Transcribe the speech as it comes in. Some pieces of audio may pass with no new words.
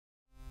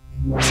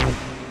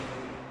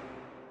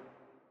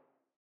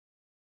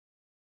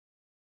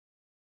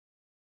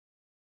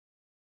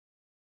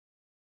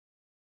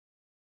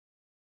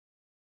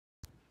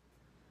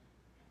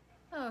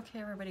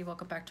Okay, everybody,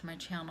 welcome back to my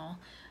channel.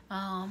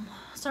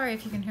 Sorry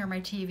if you can hear my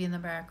TV in the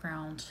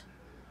background.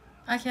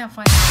 I can't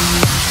find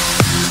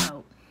the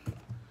remote,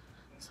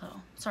 so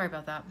sorry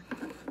about that.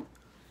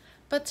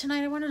 But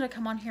tonight I wanted to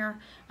come on here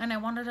and I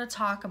wanted to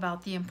talk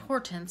about the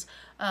importance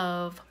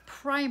of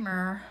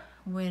primer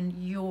when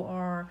you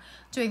are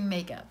doing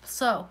makeup.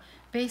 So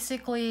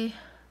basically,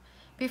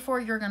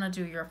 before you're gonna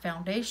do your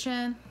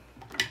foundation,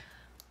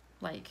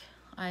 like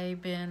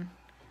I've been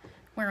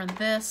wearing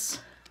this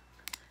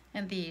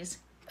and these.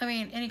 I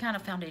mean, any kind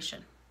of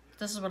foundation.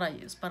 This is what I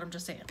use, but I'm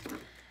just saying.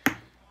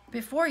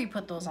 Before you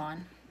put those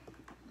on,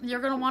 you're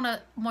going to want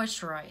to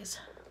moisturize.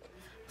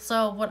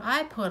 So what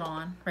I put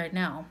on right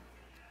now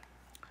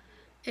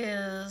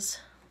is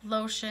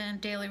lotion,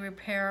 Daily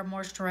Repair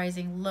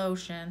Moisturizing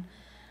Lotion,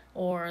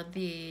 or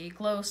the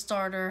Glow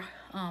Starter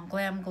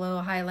Glam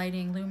Glow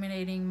Highlighting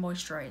Illuminating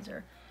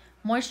Moisturizer.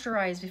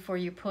 Moisturize before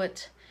you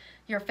put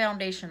your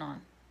foundation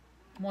on.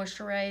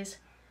 Moisturize.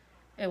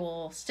 It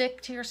will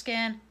stick to your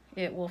skin.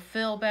 It will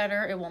feel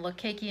better. It won't look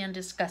cakey and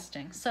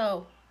disgusting.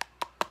 So,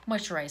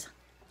 moisturize.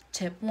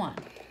 Tip 1.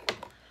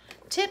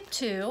 Tip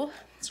 2,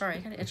 sorry, I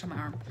got an itch on my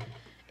arm,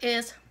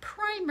 is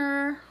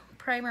primer.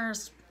 Primer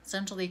is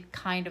essentially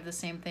kind of the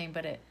same thing,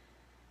 but it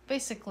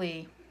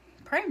basically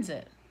primes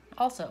it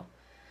also.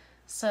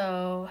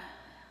 So,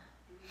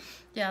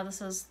 yeah, this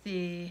is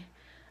the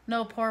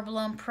No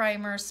Problem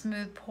Primer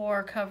Smooth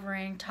Pore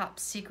Covering Top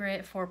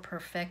Secret for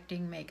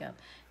Perfecting Makeup.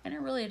 And it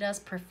really does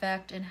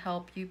perfect and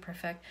help you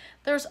perfect.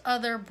 There's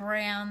other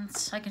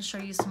brands. I can show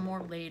you some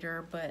more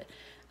later, but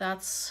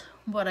that's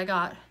what I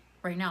got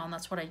right now, and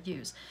that's what I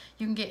use.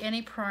 You can get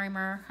any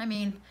primer. I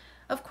mean,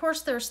 of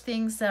course there's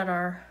things that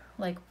are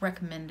like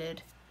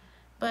recommended,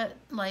 but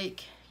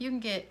like you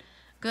can get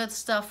good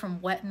stuff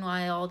from Wet n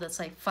Wild that's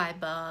like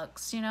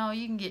 $5. You know,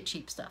 you can get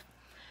cheap stuff.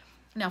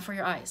 Now for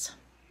your eyes.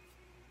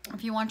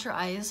 If you want your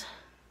eyes,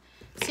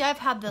 see, I've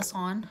had this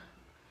on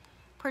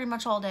pretty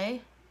much all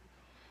day.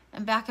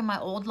 And back in my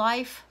old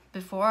life,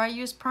 before I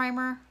used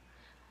primer,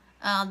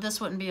 this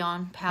wouldn't be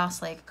on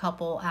past like a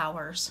couple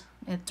hours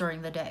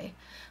during the day.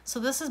 So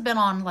this has been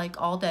on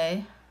like all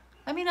day.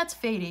 I mean, it's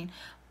fading,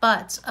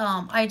 but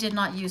I did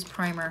not use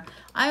primer.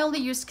 I only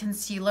used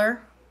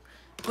concealer,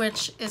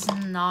 which is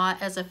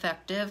not as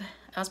effective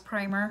as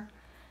primer.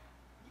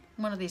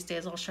 One of these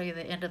days I'll show you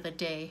the end of the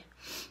day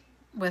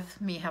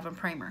with me having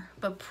primer.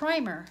 But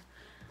primer,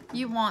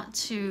 you want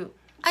to,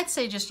 I'd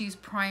say just use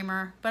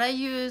primer, but I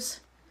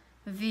use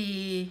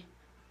the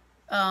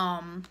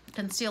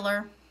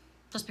concealer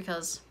just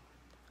because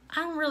I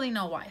don't really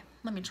know why.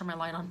 Let me turn my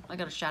light on. I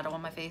got a shadow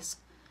on my face.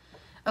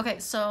 Okay,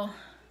 so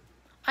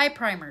eye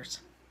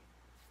primers.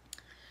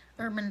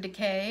 Urban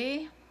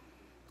Decay.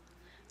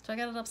 Do I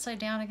got it upside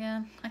down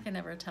again? I can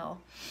never tell.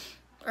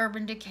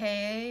 Urban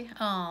Decay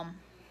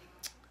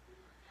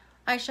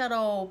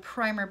eyeshadow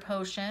primer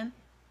potion.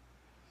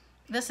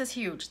 This is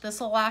huge. This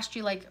will last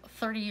you like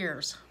 30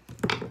 years.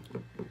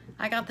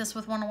 I got this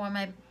with one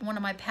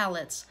of my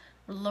palettes,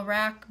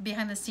 Lorac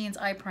Behind the Scenes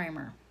Eye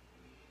Primer.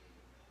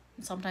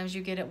 Sometimes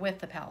you get it with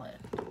the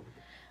palette.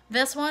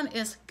 This one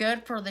is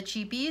good for the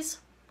cheapies.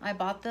 I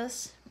bought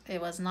this.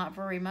 It was not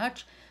very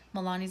much.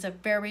 Milani's a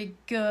very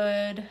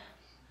good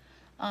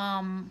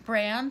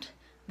brand.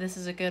 This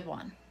is a good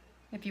one.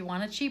 If you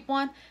want a cheap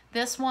one,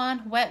 this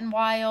one, Wet n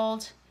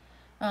Wild,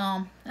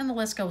 and the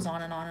list goes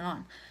on and on and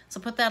on. So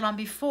put that on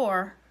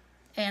before.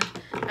 And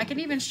I can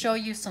even show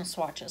you some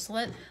swatches.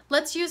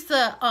 Let's use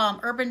the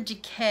Urban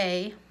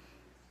Decay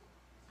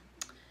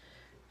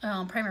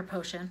primer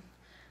potion.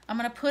 I'm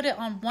going to put it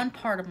on one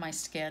part of my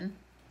skin.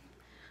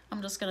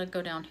 I'm just going to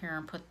go down here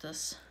and put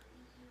this.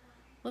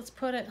 Let's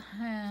put it,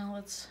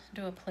 let's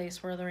do a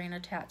place where there ain't a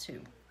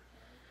tattoo.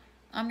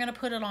 I'm going to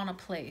put it on a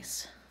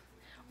place.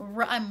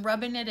 I'm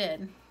rubbing it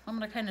in. I'm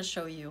going to kind of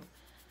show you.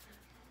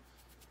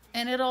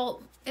 And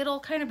it'll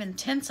kind of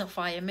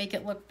intensify and make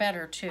it look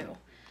better too.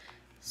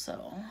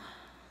 So,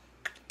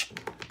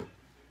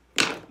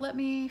 what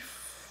am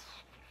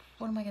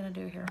I going to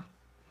do here?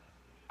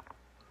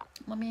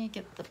 Let me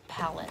get the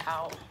palette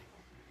out.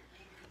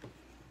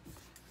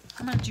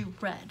 I'm going to do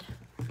red.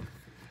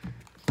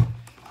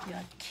 You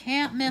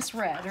can't miss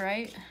red,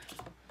 right?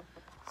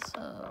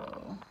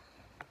 So,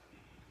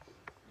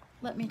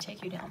 let me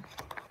take you down.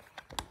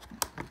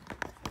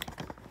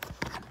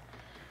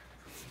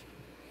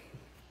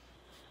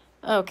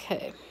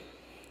 Okay.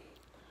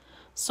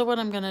 So what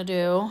I'm going to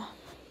do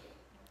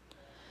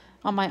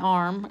on my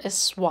arm is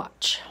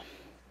swatch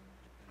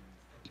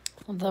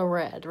the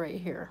red right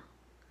here.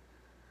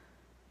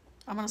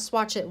 I'm going to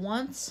swatch it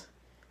once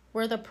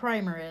where the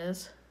primer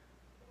is.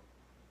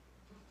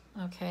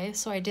 Okay,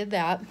 so I did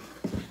that.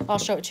 I'll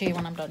show it to you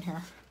when I'm done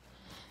here.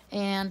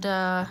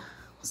 And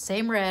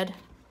same red.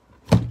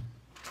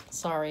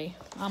 Sorry,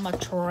 I'm a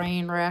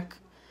train wreck.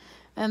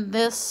 And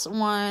this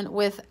one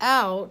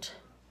without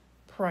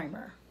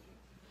primer.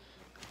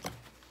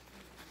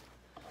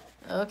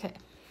 Okay.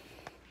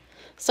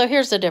 So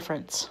here's the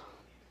difference.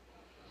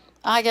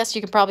 I guess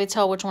you can probably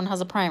tell which one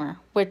has a primer,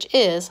 which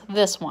is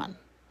this one.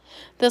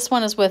 This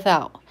one is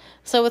without.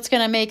 So it's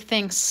going to make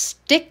things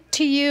stick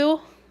to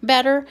you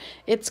better.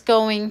 It's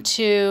going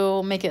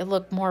to make it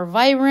look more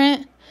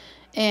vibrant.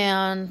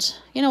 And,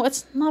 you know,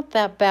 it's not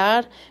that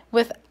bad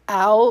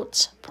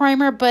without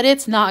primer, but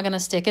it's not going to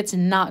stick. It's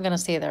not going to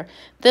stay there.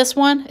 This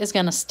one is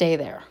going to stay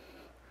there.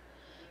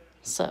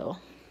 So,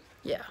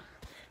 yeah,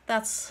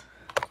 that's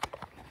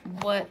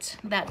what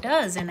that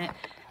does in it.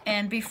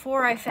 And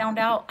before I found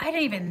out, I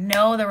didn't even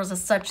know there was a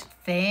such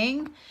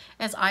thing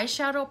as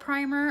eyeshadow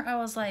primer. I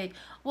was like,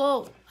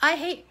 well,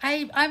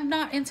 I'm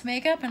not into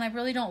makeup and I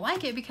really don't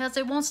like it because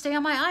it won't stay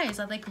on my eyes.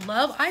 I like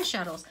love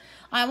eyeshadows.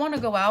 I want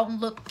to go out and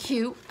look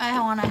cute. I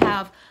want to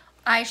have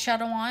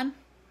eyeshadow on.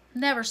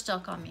 Never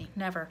stuck on me,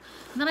 never.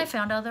 And then I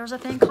found out there was a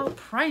thing called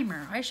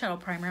primer, eyeshadow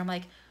primer. I'm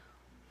like,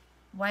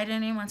 why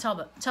didn't anyone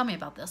tell me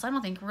about this? I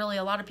don't think really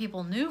a lot of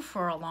people knew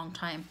for a long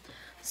time.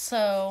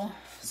 So,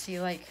 see,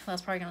 like,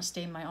 that's probably going to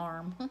stain my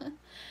arm.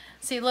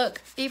 See,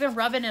 look, even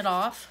rubbing it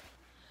off,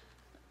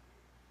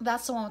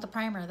 that's the one with the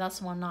primer. That's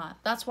the one not.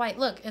 That's why,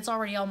 look, it's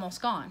already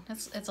almost gone.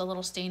 It's a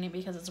little staining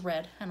because it's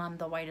red, and I'm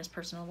the whitest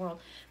person in the world.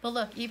 But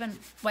look, even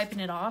wiping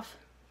it off,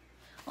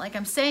 like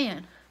I'm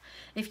saying,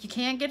 if you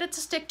can't get it to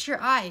stick to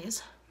your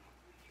eyes,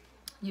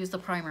 use the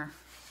primer.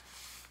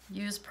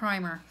 Use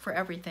primer for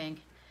everything.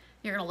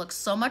 You're going to look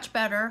so much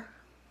better.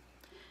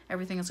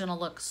 Everything is going to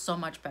look so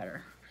much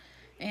better.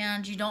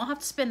 And you don't have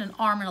to spend an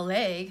arm and a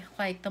leg.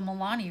 Like the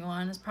Milani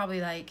one is probably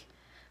like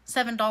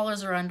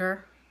 $7 or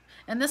under.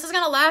 And this is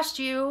going to last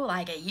you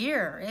like a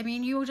year. I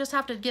mean, you just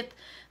have to get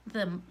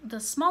the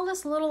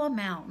smallest little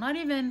amount. Not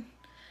even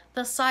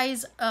the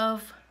size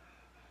of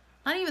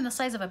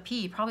a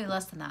pea. Probably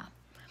less than that.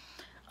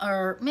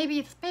 Or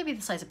maybe the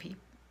size of pea.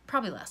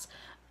 Probably less.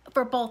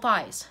 For both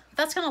eyes.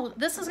 This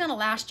is going to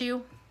last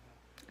you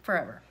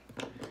forever.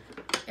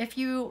 If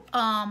you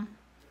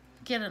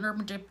get an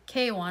Urban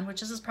Decay one,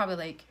 which is probably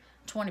like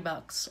 20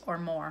 bucks or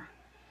more.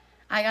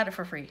 I got it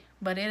for free,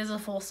 but it is a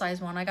full-size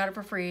one. I got it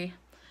for free.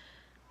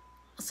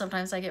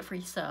 Sometimes I get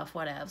free stuff,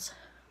 whatevs.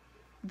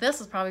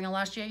 This is probably gonna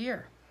last you a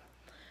year.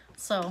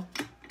 So,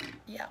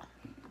 yeah.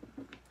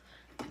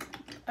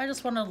 I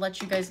just wanted to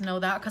let you guys know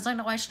that because I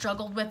know I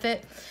struggled with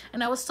it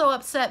and I was so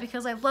upset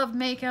because I loved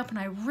makeup and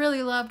I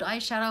really loved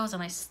eyeshadows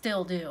and I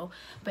still do.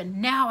 But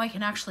now I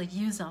can actually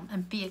use them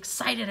and be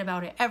excited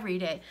about it every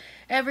day.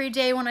 Every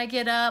day when I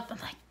get up, I'm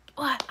like,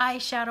 what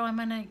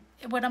eyeshadow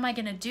what am I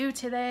gonna do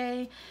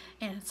today?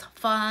 And it's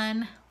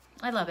fun.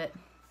 I love it.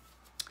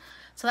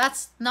 So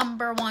that's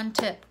number one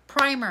tip.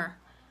 Primer.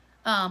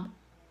 No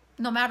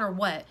matter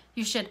what,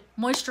 you should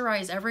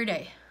moisturize every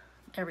day.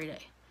 Every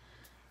day.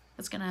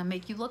 It's gonna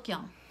make you look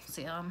young.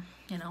 See,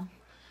 you know,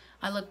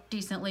 I look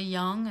decently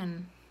young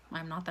and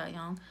I'm not that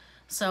young.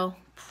 So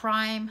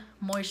prime,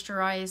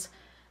 moisturize,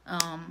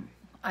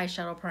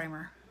 eyeshadow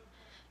primer.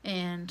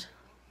 And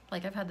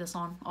like I've had this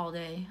on all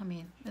day. I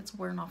mean, it's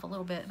wearing off a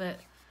little bit, but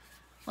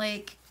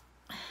like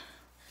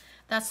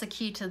that's the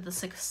key to the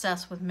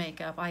success with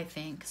makeup, I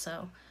think.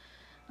 So,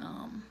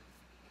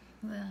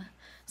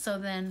 so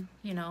then,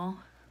 you know,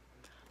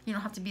 you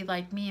don't have to be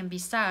like me and be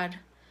sad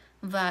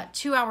that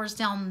 2 hours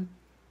down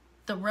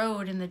the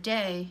road in the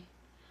day,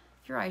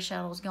 your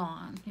eyeshadow's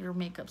gone, your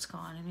makeup's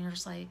gone, and you're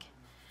just like,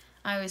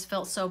 I always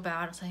felt so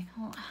bad. I was like,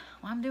 well,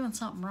 I'm doing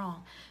something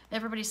wrong.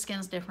 Everybody's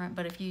skin's different,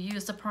 but if you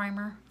use the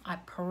primer, I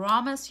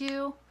promise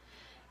you,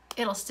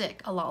 it'll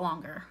stick a lot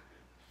longer.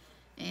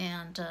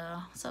 And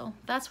so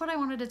that's what I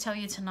wanted to tell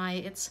you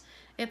tonight.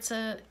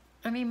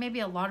 I mean, maybe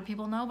a lot of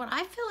people know, but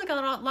I feel like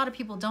a lot of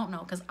people don't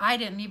know because I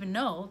didn't even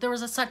know there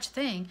was a such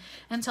thing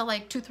until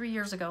like 2-3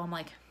 years ago. I'm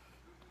like,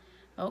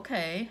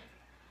 okay.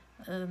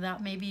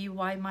 That may be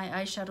why my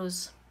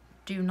eyeshadows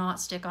do not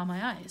stick on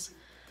my eyes.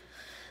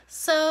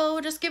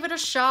 So just give it a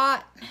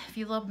shot if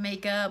you love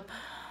makeup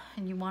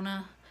and you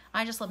wanna.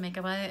 I just love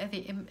makeup. I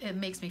think it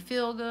makes me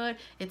feel good.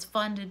 It's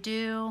fun to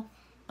do.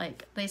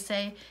 Like they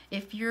say,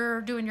 if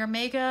you're doing your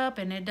makeup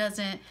and it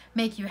doesn't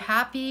make you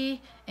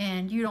happy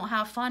and you don't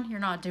have fun, you're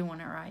not doing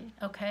it right.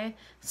 Okay,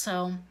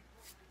 so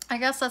I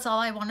guess that's all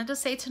I wanted to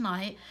say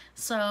tonight.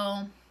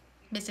 So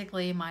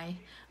basically my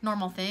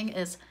normal thing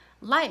is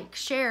like,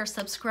 share,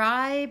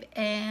 subscribe,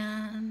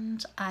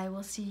 and I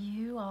will see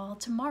you all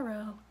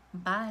tomorrow.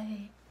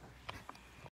 Bye.